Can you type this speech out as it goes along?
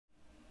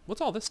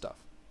What's all this stuff?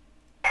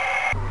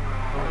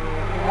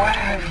 What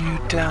have you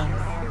done,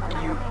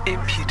 you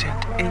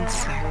impudent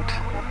insect?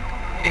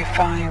 If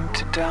I am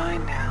to die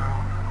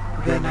now,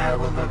 then I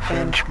will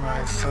avenge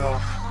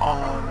myself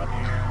on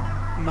you.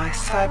 My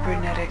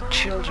cybernetic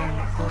children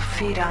will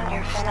feed on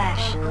your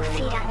flesh,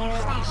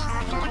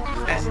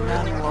 and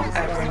none will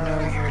ever know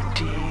your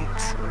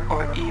deeds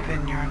or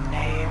even your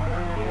name.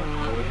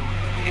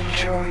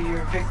 Enjoy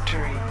your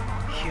victory,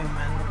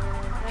 human,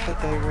 for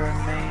the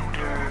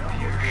remainder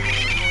of your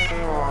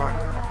short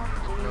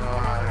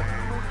life.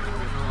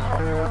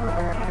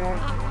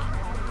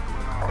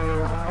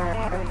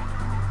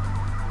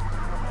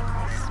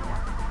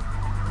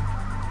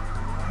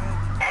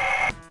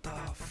 What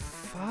the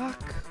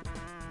fuck?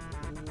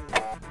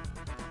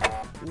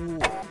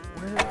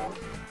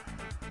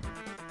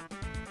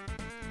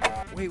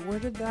 Wait, where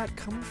did that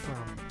come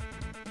from?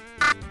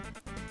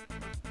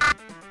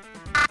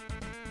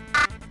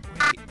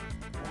 Wait,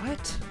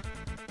 what?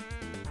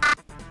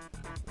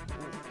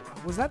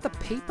 Was that the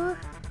paper?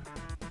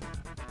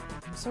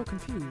 I'm so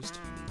confused.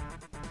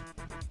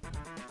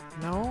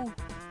 No?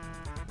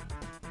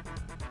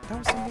 That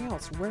was something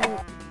else.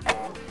 Where?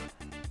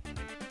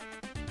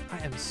 I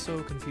am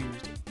so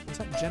confused. Was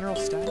that general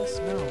status?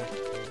 No.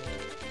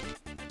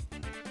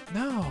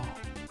 No!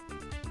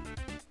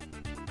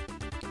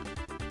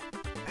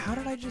 How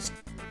did I just...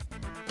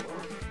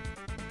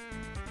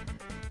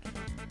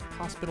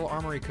 Hospital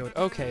Armory Code.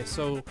 Okay,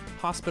 so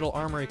Hospital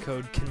Armory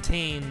Code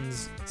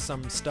contains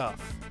some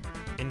stuff,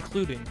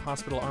 including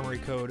Hospital Armory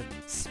Code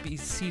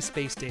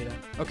C-Space data.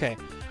 Okay,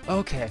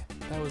 okay,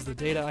 that was the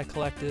data I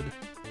collected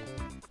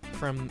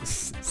from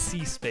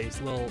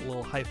C-Space,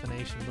 little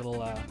hyphenation,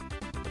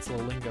 it's a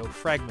little lingo,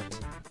 fragment.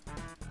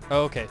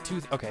 Okay,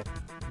 okay,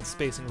 the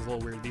spacing was a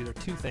little weird. These are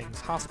two things,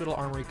 Hospital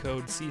Armory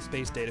Code,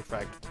 C-Space data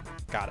fragment.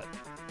 Got it.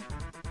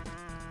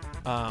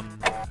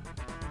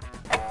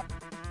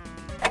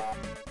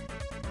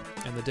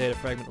 And the data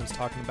fragment was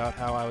talking about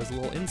how I was a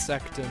little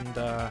insect and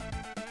gonna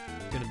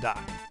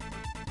die.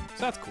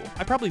 So that's cool.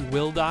 I probably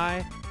will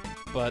die,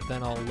 but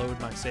then I'll load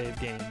my save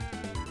game.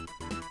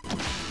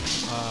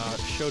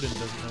 Shodan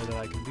doesn't know that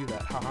I can do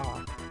that.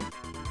 Haha.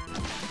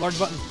 Large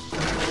button.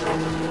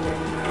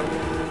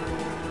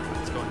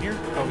 Let's go in here.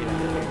 Oh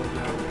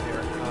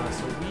yeah.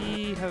 So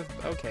we have,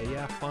 okay,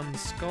 yeah, fun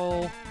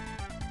skull.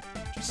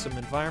 Just some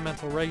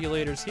environmental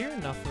regulators here.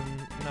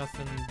 Nothing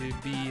to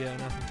be,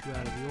 nothing too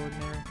out of the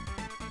ordinary.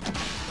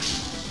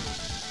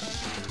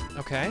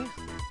 Okay,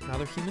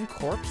 another human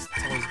corpse.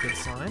 That's always a good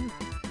sign.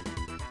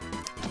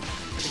 I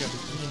got the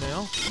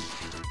email.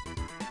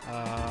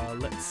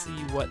 Let's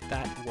see what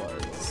that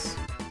was.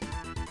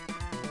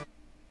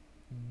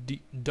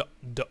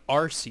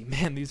 D'Arcy.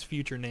 Man, these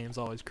future names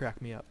always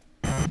crack me up.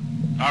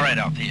 Alright,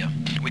 Althea.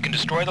 We can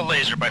destroy the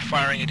laser by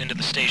firing it into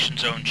the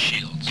station's own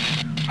shields.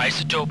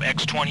 Isotope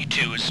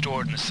X-22 is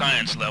stored in the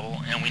science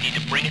level, and we need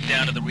to bring it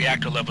down to the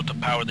reactor level to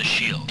power the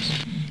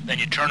shields. Then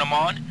you turn them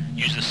on,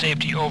 use the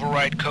safety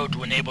override code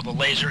to enable the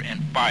laser,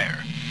 and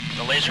fire.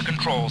 The laser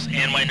controls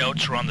and my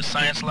notes are on the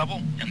science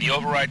level, and the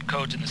override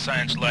code's in the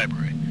science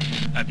library.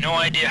 I have no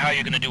idea how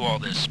you're going to do all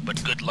this,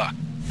 but good luck.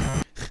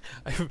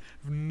 I have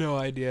no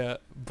idea,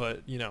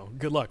 but, you know,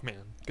 good luck,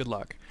 man. Good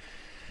luck.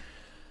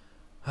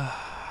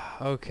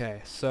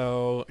 Okay,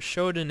 so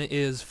Shodan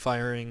is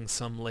firing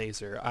some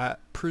laser,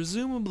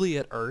 presumably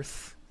at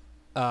Earth,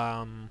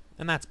 and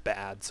that's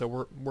bad, so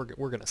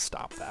we're gonna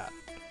stop that.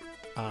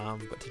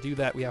 But to do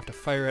that, we have to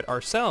fire it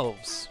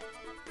ourselves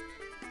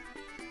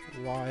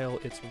while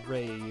it's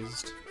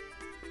raised.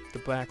 The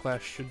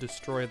backlash should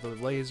destroy the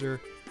laser.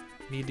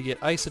 Need to get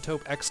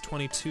Isotope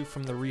X-22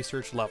 from the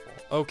research level.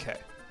 Okay.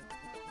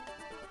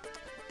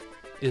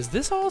 Is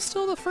this all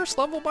still the first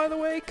level, by the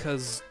way?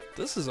 'Cause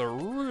this is a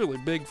really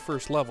big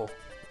first level.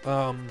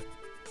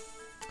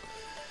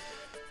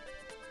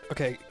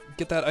 Okay,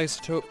 get that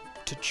isotope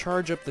to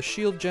charge up the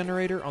shield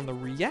generator on the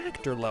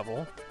reactor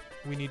level.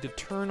 We need to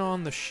turn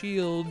on the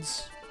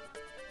shields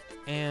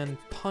and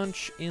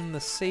punch in the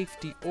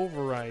safety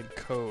override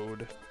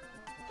code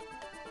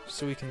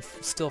so we can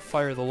still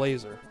fire the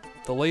laser.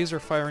 The laser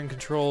firing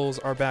controls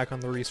are back on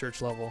the research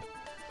level.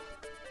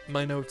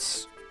 My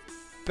notes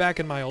back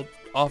in my old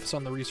office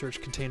on the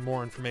research contain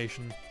more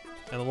information,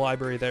 and the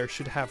library there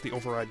should have the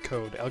override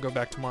code. I'll go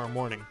back tomorrow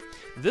morning.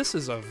 This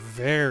is a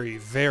very,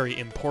 very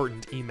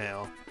important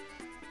email.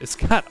 It's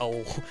got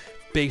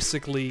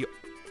basically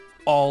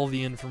all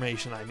the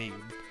information I need.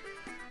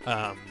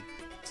 So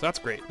that's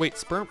great. Wait,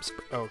 spark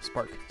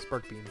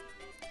beam.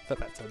 I thought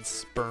that said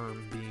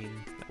sperm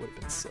beam. That would have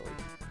been silly.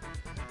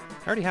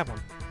 I already have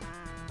one.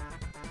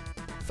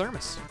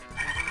 Thermos.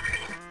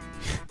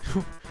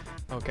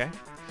 Okay.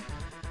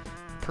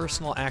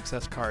 Personal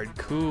access card.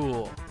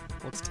 Cool.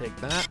 Let's take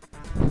that.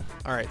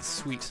 Alright,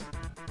 sweet.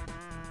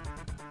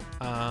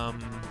 I'm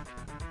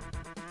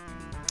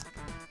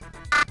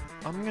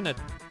gonna...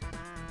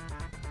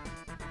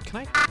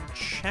 Can I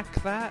check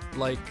that?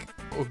 Like...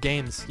 Oh,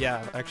 games.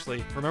 Yeah,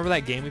 actually. Remember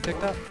that game we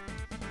picked up?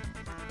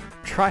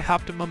 Try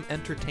Optimum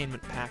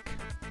Entertainment Pack.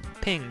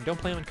 ping. Don't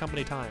play on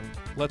company time.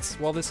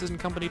 Well, this isn't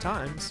company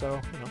time,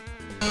 so, you know.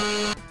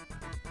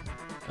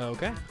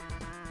 Okay.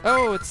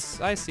 Oh,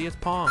 I see, it's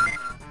Pong.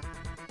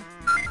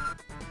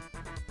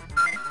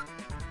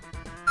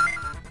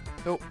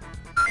 Oh.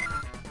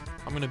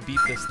 I'm gonna beat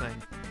this thing.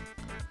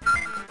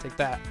 Take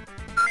that.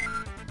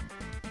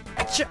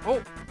 Achoo!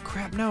 Oh,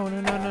 crap, no.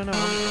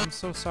 I'm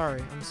so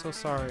sorry. I'm so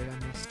sorry, I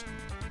missed.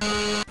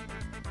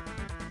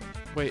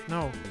 Wait,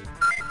 no.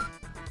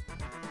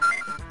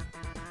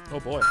 Oh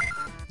boy.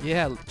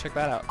 Yeah, check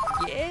that out.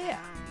 Yeah!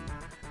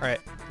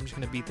 Alright, I'm just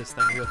gonna beat this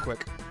thing real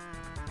quick.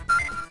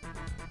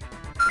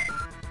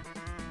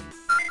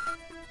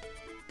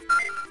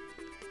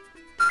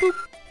 Boop!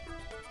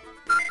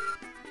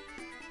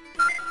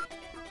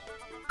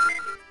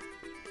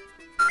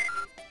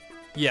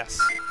 Yes.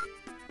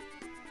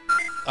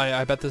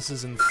 I bet this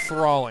is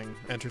enthralling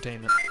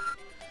entertainment.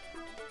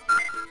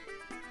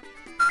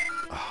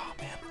 Oh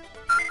man.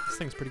 This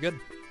thing's pretty good.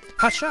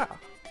 Hacha!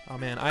 Oh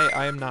man,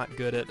 I am not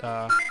good at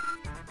I'm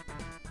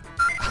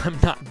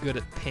not good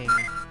at ping,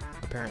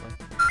 apparently.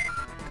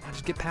 Come on,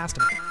 just get past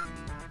him.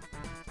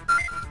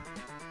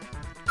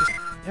 Just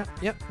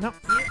yep, no.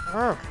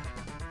 Yeah,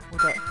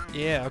 what the,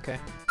 yeah, okay.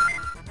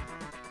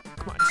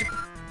 Come on,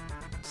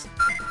 just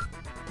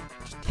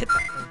hit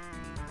that thing.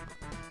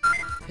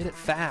 Hit it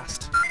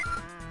fast.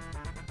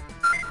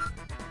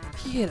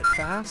 He hit it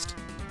fast.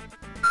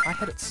 I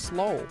hit it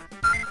slow.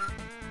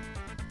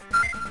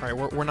 Alright,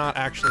 we're not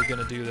actually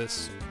gonna do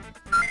this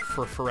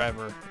for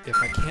forever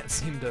if I can't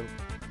seem to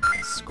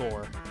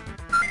score.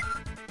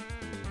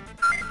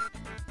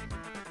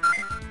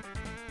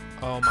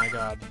 Oh my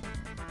god.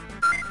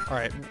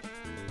 Alright.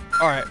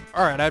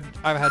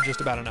 I've had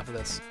just about enough of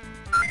this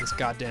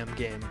goddamn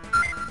game.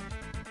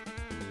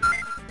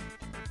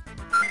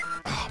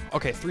 Oh,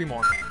 okay, 3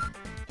 more.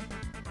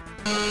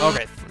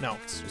 Okay, no,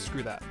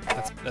 screw that.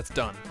 That's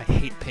done. I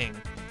hate ping.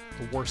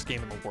 The worst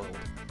game in the world.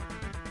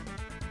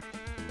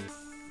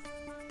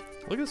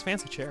 Look at this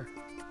fancy chair.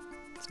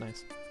 It's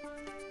nice.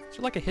 Is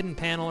there like a hidden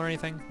panel or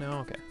anything? No?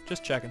 Okay.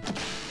 Just checking.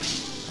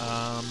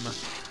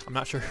 I'm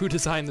not sure who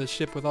designed this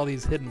ship with all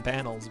these hidden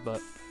panels,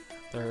 but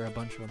there are a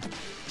bunch of them.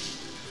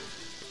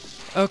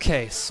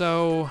 Okay,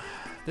 so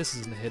this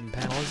isn't a hidden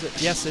panel, is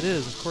it? Yes, it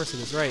is. Of course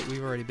it is. Right,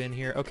 we've already been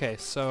here. Okay,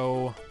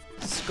 so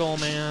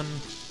Skullman.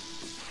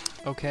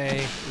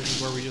 Okay, this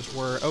is where we just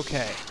were.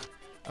 Okay.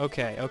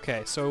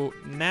 So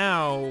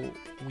now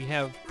we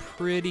have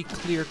pretty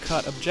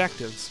clear-cut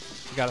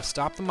objectives. We gotta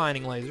stop the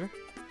mining laser.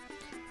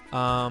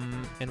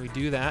 And we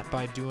do that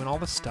by doing all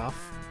the stuff.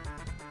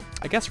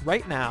 I guess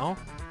right now,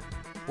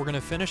 we're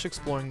gonna finish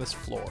exploring this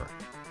floor,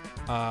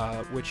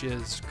 which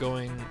is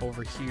going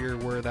over here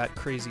where that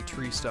crazy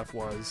tree stuff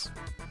was.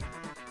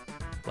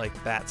 Like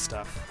that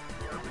stuff.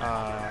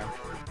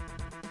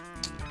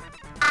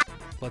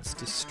 Let's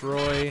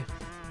destroy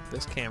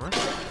this camera,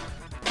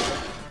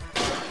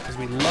 because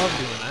we love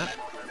doing that.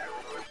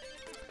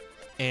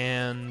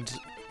 And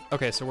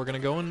okay, so we're gonna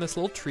go in this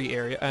little tree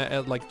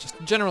area, like just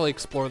generally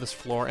explore this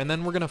floor, and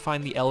then we're gonna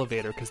find the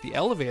elevator, because the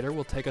elevator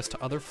will take us to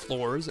other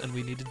floors, and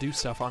we need to do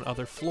stuff on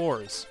other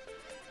floors.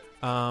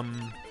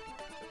 I'm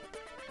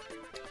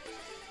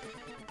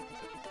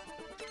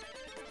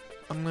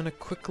gonna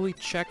quickly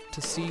check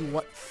to see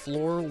what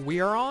floor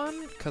we are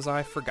on, because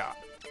I forgot.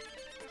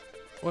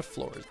 What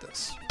floor is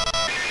this?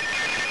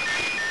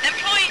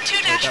 Employee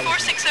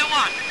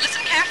 2-4601,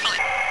 listen carefully.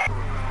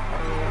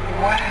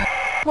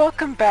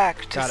 Welcome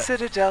back to Got it.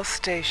 Citadel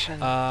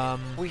Station.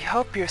 We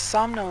hope your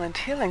somnolent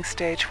healing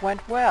stage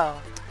went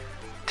well.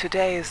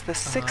 Today is the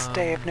 6th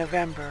day of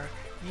November,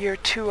 year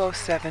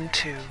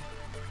 2072.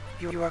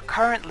 You are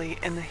currently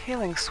in the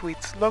healing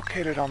suites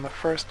located on the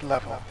 1st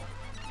level.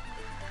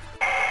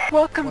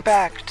 Welcome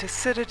back to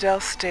Citadel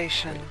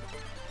Station.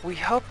 We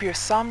hope your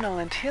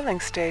somnolent healing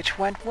stage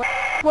went well.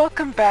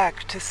 Welcome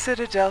back to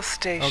Citadel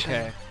Station.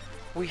 Okay.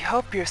 We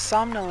hope your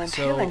somnolent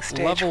So healing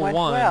stage level went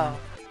 1 well.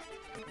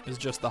 is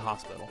just the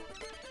hospital.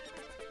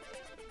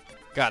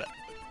 Got it.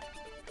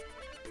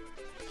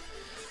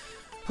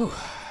 Whew.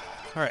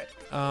 Alright.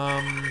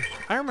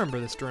 I remember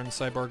this Duran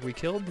cyborg we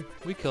killed.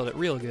 We killed it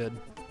real good.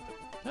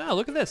 Ah,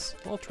 look at this. A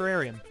little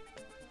terrarium.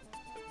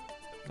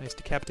 Nice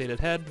decapitated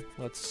head.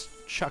 Let's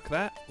chuck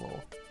that.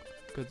 Well,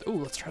 good.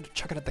 Ooh, let's try to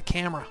chuck it at the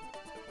camera.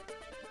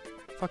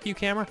 Fuck you,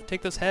 camera.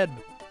 Take this head.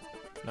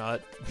 No,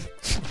 that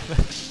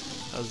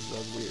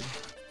was weird.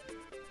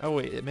 Oh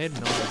wait, it made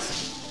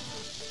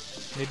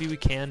noise. Maybe we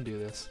can do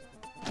this.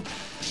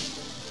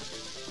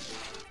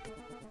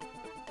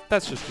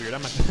 That's just weird.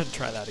 I'm not gonna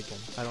try that again.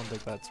 I don't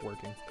think that's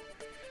working.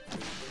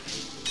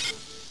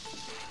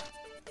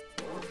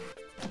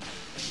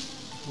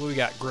 What we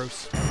got?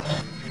 Gross.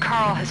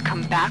 Carl has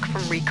come back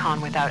from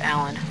recon without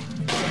Alan.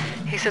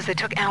 He says they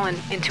took Alan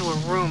into a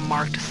room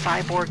marked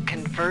Cyborg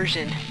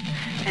Conversion,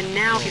 and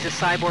now he's a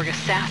cyborg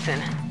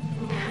assassin.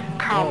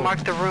 Carl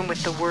marked the room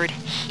with the word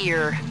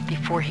 "here"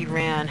 before he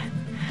ran.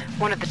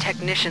 One of the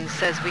technicians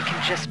says we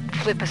can just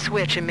flip a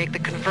switch and make the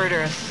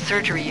converter a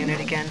surgery unit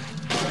again.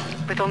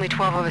 With only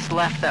 12 of us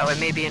left, though, it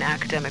may be an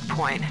academic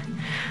point.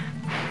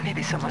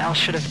 Maybe someone else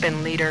should have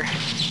been leader.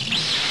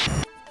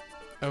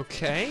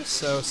 Okay,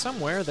 so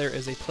somewhere there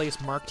is a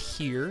place marked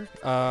here,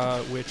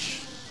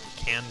 which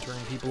can turn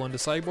people into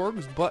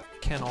cyborgs, but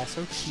can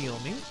also heal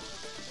me.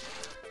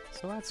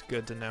 So that's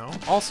good to know.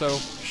 Also,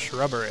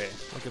 shrubbery.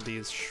 Look at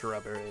these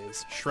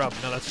shrubberies. Shrub.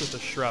 No, that's just a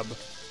shrub.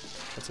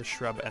 That's a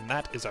shrub, and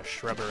that is a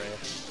shrubbery.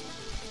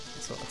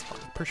 So that's fine.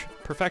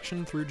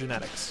 Perfection through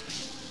genetics.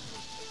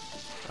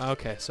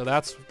 Okay, so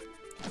that's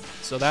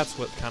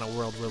what kind of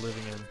world we're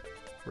living in.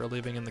 We're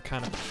living in the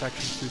kind of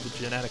perfection through the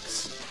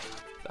genetics.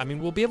 I mean,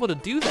 we'll be able to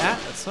do that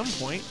at some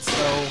point,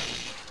 so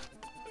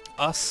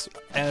us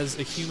as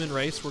a human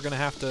race, we're gonna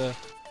have to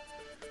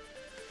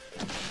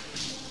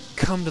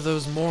come to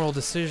those moral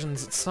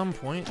decisions at some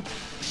point.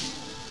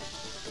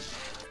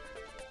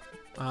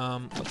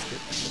 Let's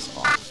get this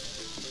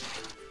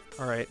off.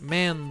 Alright,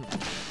 man,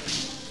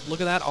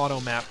 look at that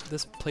auto map.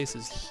 This place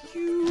is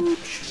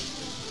huge.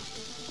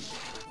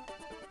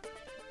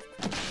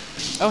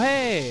 Oh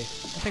hey!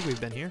 I think we've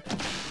been here.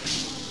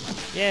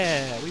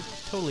 Yeah, we've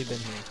totally been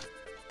here.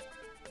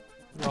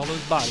 Where all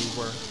those bodies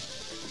were.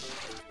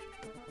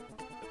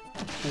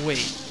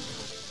 Wait.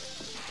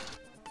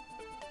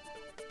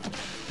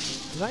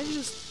 Did I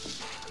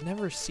just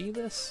never see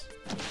this?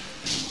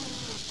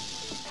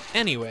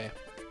 Anyway,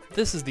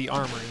 this is the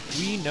armory.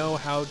 We know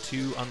how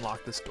to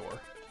unlock this door.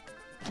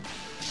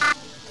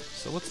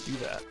 So let's do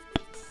that.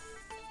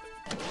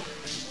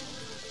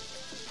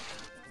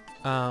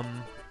 I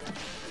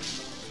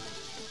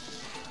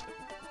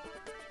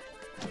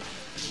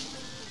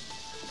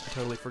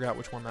totally forgot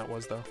which one that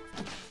was, though.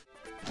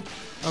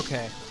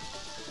 Okay.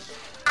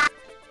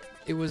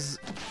 It was...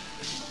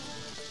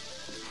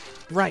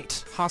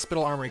 Right!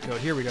 Hospital Armory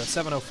Code. Here we go.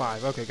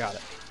 705. Okay, got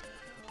it.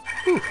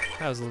 Whew.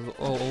 That was a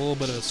little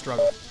bit of a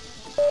struggle.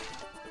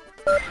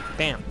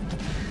 Bam.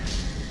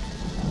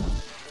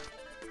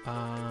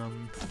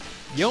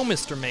 Yo,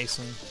 Mr.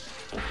 Mason.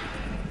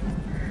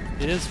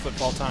 It is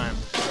football time.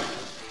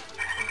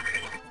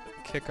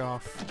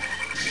 Kickoff.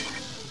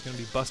 He's gonna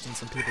be busting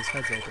some people's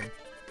heads open.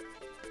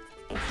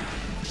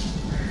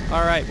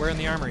 Alright, we're in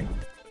the armory.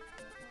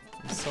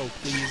 So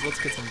please, let's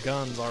get some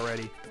guns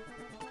already.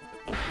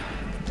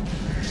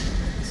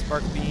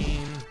 Spark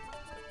beam.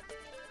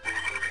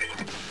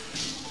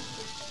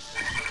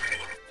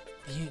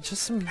 Yeah,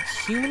 just some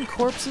human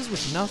corpses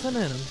with nothing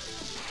in them.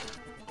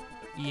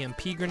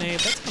 EMP grenade,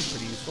 that sounds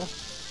pretty useful.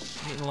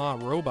 I'm getting a lot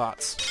of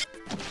robots.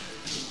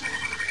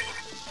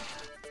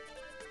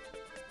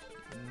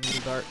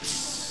 Needle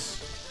darts.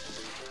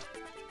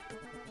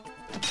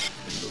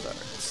 Needle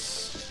darts.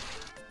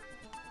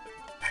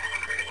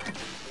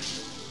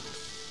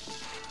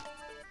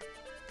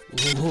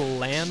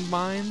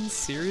 Landmines?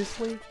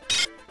 Seriously?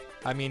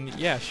 I mean,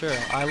 yeah, sure.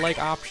 I like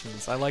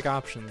options. I like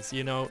options.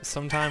 You know,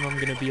 sometime I'm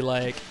gonna be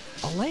like,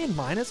 a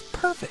landmine is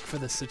perfect for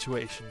this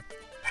situation.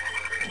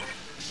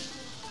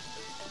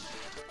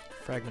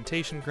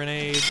 Fragmentation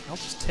grenade. I'll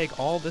just take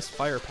all this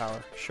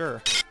firepower.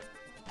 Sure.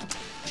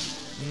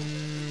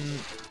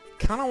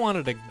 Kinda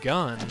wanted a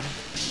gun.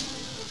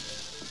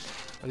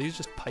 Are these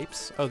just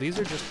pipes? Oh, these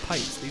are just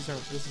pipes. This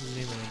isn't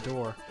even a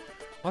door.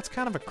 Well, that's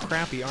kind of a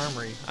crappy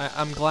armory.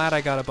 I'm glad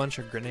I got a bunch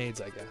of grenades,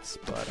 I guess,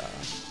 but,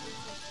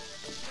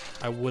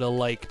 I would have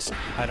liked,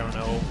 I don't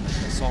know,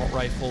 assault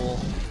rifle,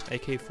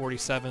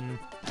 AK-47,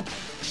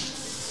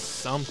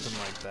 something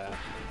like that.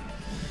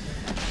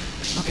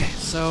 Okay,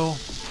 so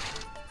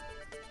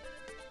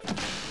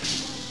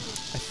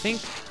I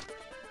think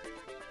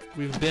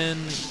we've been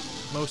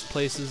most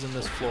places in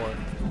this floor.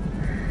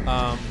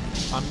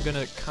 I'm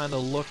gonna kind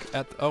of look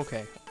at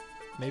okay,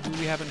 maybe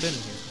we haven't been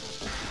in here.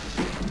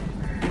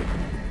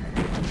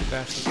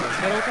 Bash this guy's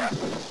head open,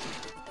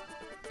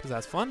 because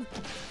that's fun.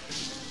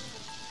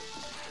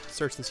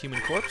 Search this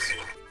human corpse,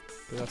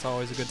 because that's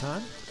always a good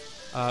time.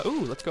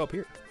 Ooh, let's go up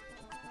here.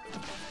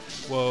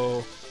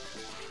 Whoa.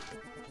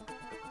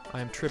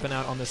 I am tripping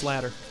out on this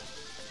ladder.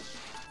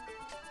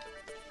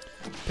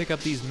 Pick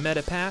up these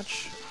meta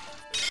patch.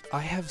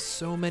 I have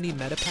so many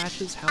meta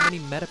patches. How many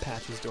meta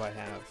patches do I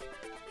have?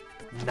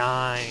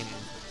 9.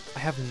 I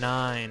have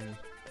 9.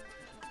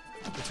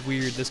 It's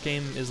weird. This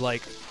game is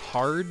like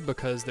hard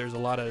because there's a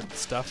lot of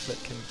stuff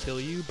that can kill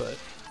you, but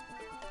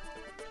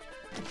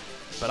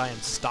I am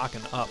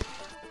stocking up.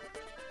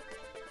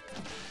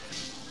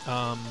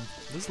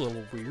 This is a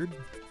little weird.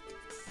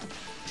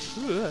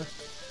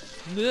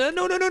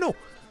 No.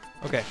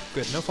 Okay,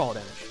 good. No fall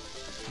damage.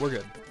 We're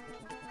good.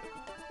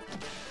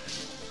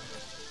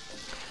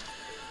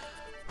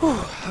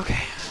 Whew,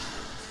 okay.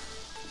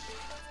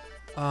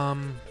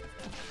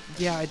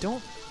 Yeah, I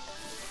don't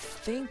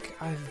think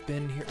I've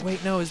been here.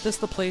 Wait, no, is this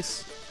the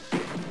place?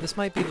 This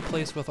might be the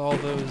place with all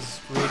those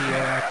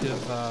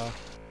radioactive,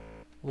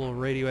 little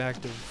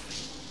radioactive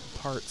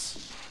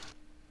parts.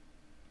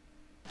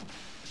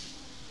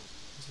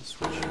 There's a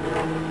switch.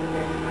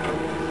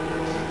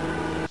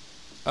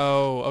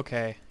 Oh,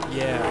 okay.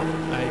 Yeah,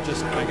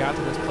 I got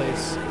to this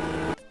place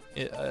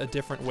a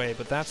different way,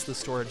 but that's the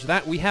storage.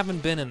 That we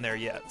haven't been in there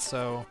yet,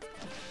 so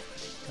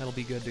that'll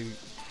be good to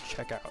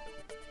check out.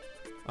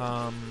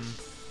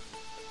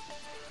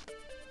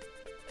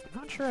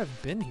 I'm not sure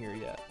I've been here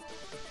yet.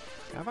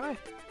 Have I?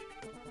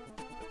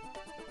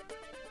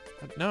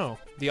 No,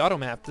 the auto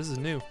map. This is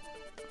new.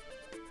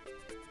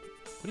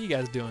 What are you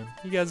guys doing?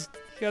 You guys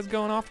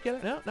going off together?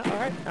 No, no. All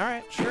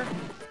right, sure.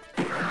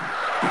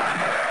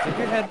 Get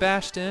your head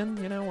bashed in.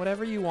 You know,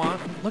 whatever you want.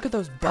 Look at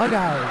those bug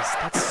eyes.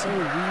 That's so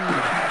weird.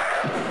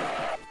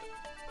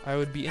 I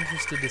would be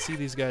interested to see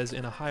these guys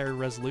in a higher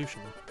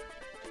resolution.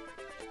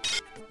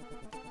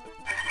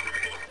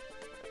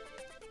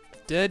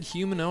 Dead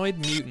humanoid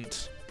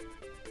mutant.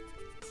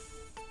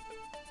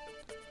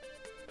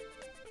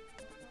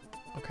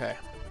 Okay.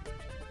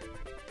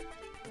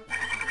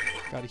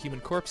 Got a human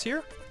corpse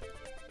here.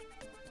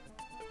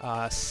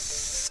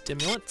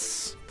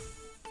 Stimulants.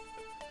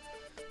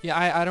 Yeah,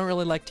 I don't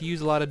really like to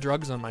use a lot of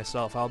drugs on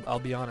myself. I'll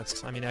be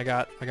honest. I mean, I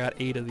got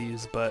 8 of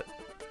these, but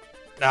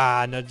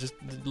no, just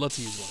let's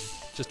use one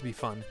just to be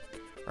fun.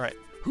 All right.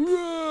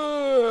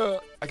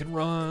 I can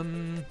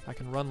run. I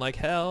can run like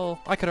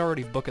hell. I could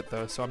already book it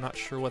though, so I'm not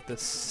sure what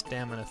this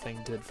stamina thing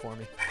did for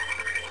me.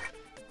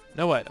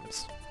 No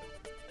items.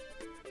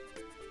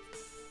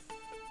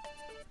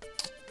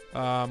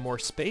 More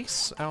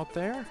space out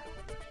there.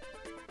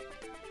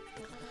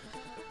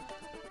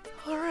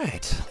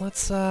 Alright,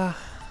 let's,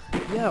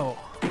 yo.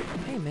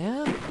 Hey,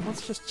 man,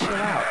 let's just chill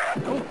out.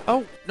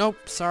 Oh, nope,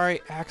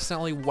 sorry,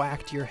 accidentally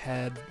whacked your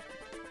head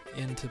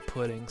into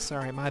pudding.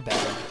 Sorry, my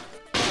bad.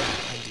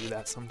 I do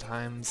that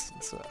sometimes.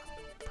 It's a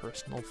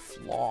personal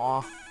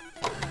flaw.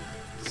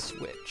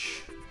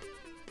 Switch.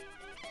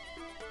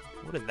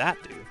 What did that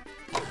do?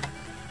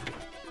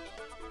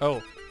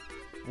 Oh,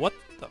 what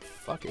the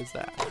fuck is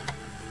that?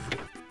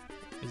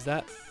 Is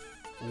that...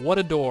 What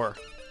a door.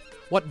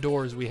 What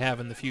doors we have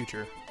in the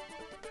future.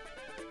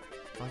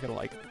 I gotta,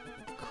 like,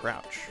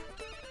 crouch.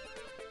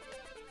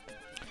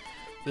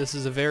 This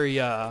is a very,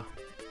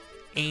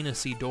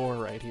 anusy door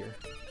right here.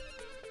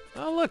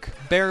 Oh, look!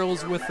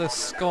 Barrels with a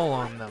skull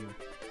on them.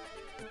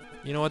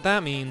 You know what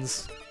that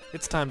means?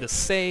 It's time to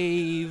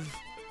save.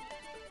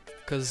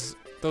 Because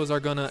those are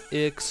gonna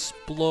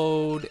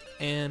explode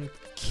and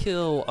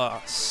kill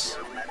us.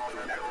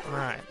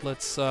 Alright,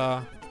 let's,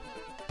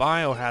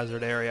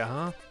 biohazard area,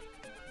 huh?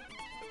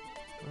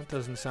 That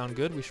doesn't sound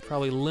good. We should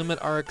probably limit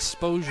our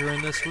exposure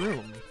in this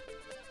room.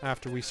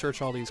 After we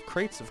search all these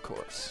crates, of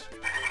course.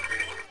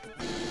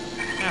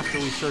 After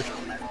we search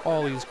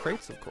all these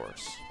crates, of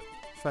course.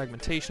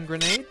 Fragmentation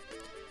grenade.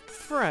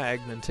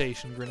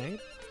 Fragmentation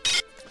grenade.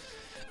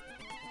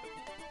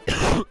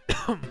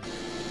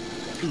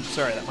 Ooh,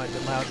 sorry, that might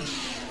have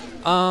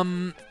been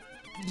loud.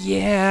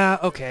 Yeah,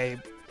 okay.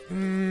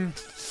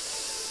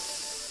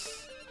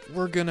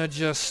 We're gonna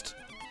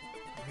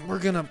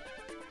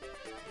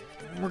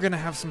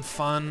have some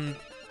fun.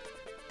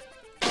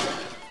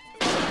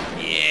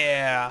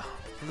 Yeah.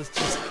 Let's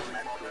just...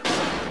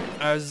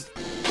 I was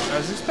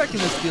expecting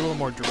this to be a little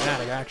more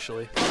dramatic,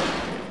 actually.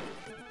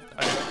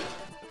 I'm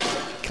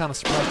kind of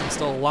surprised I'm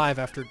still alive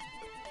after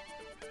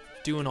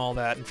doing all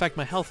that. In fact,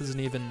 my health isn't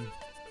even...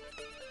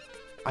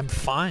 I'm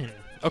fine.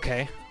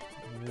 Okay.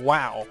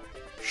 Wow.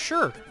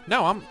 Sure.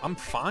 No, I'm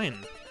fine.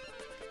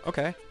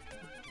 Okay.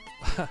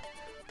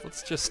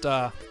 Let's just,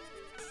 let's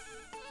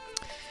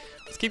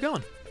keep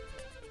going.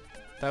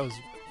 That was...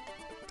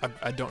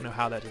 I don't know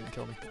how that didn't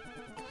kill me.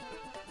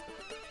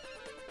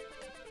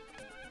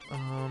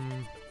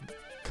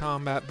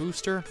 Combat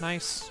booster.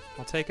 Nice.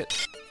 I'll take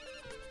it.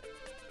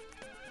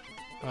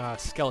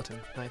 Skeleton.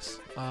 Nice.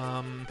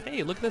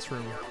 Hey, look at this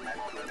room.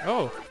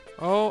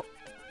 Oh.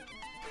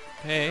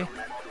 Hey.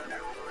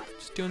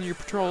 Just doing your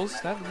patrols.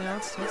 That's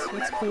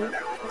cool.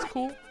 That's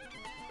cool.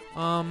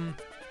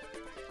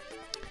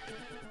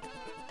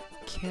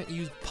 Can't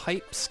use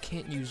pipes,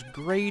 can't use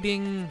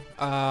grating.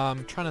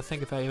 I'm trying to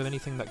think if I have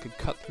anything that could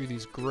cut through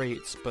these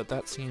grates, but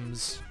that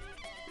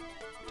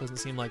doesn't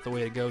seem like the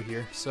way to go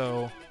here.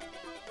 So,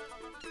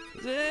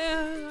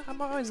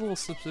 I'm always a little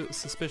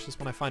suspicious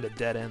when I find a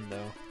dead end,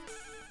 though.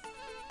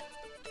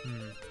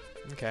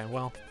 Okay,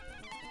 well,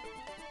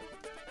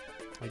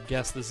 I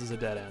guess this is a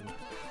dead end.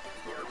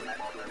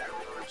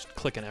 Just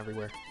clicking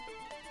everywhere.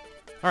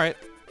 Alright,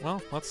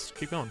 well, let's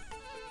keep going.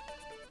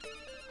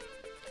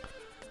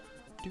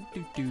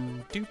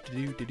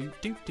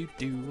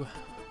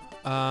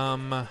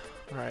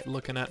 Alright,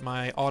 looking at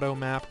my auto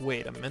map.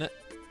 Wait a minute.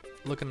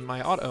 Looking at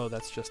my auto,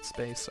 that's just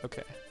space.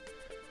 Okay.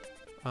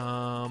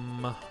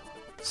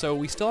 So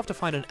we still have to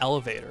find an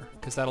elevator,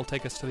 because that'll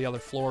take us to the other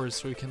floors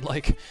so we can,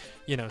 like,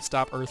 you know,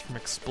 stop Earth from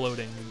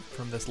exploding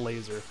from this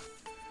laser.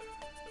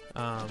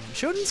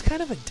 Shodan's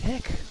kind of a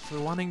dick for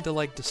wanting to,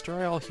 like,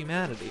 destroy all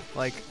humanity.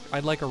 Like,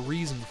 I'd like a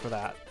reason for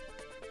that.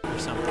 Or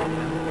something, you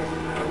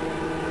know?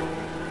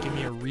 Give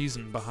me a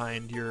reason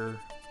behind your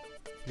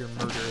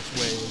murderous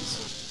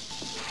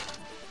ways.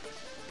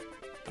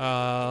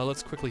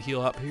 Let's quickly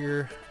heal up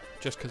here,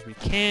 just because we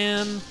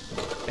can.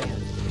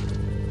 Bam.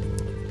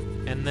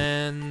 And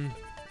then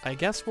I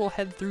guess we'll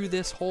head through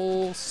this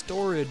whole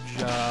storage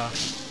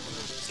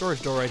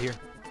door right here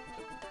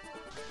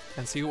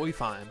and see what we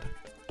find.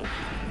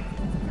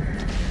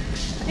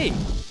 Hey,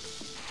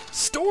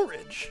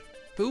 storage!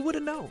 Who would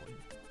have known?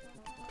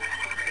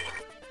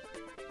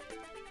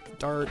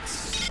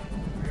 Darts.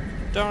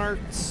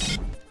 Darts.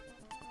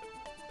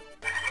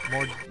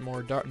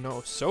 More dart.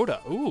 No,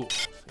 soda. Ooh,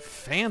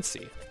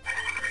 fancy.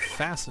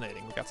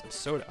 Fascinating. We got some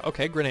soda.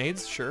 Okay,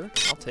 grenades. Sure,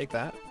 I'll take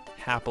that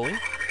happily.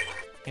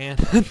 And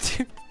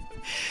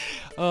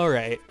all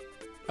right.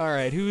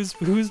 Who's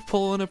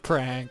pulling a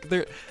prank?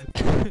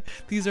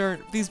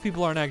 These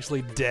people aren't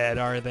actually dead,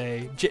 are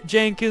they?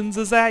 Jenkins,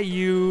 is that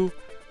you?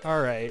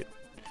 All right.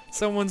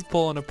 Someone's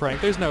pulling a prank.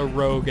 There's no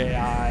rogue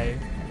AI.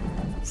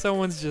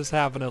 Someone's just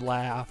having a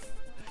laugh.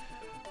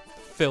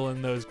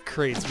 Filling those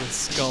crates with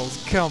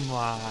skulls. Come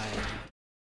on.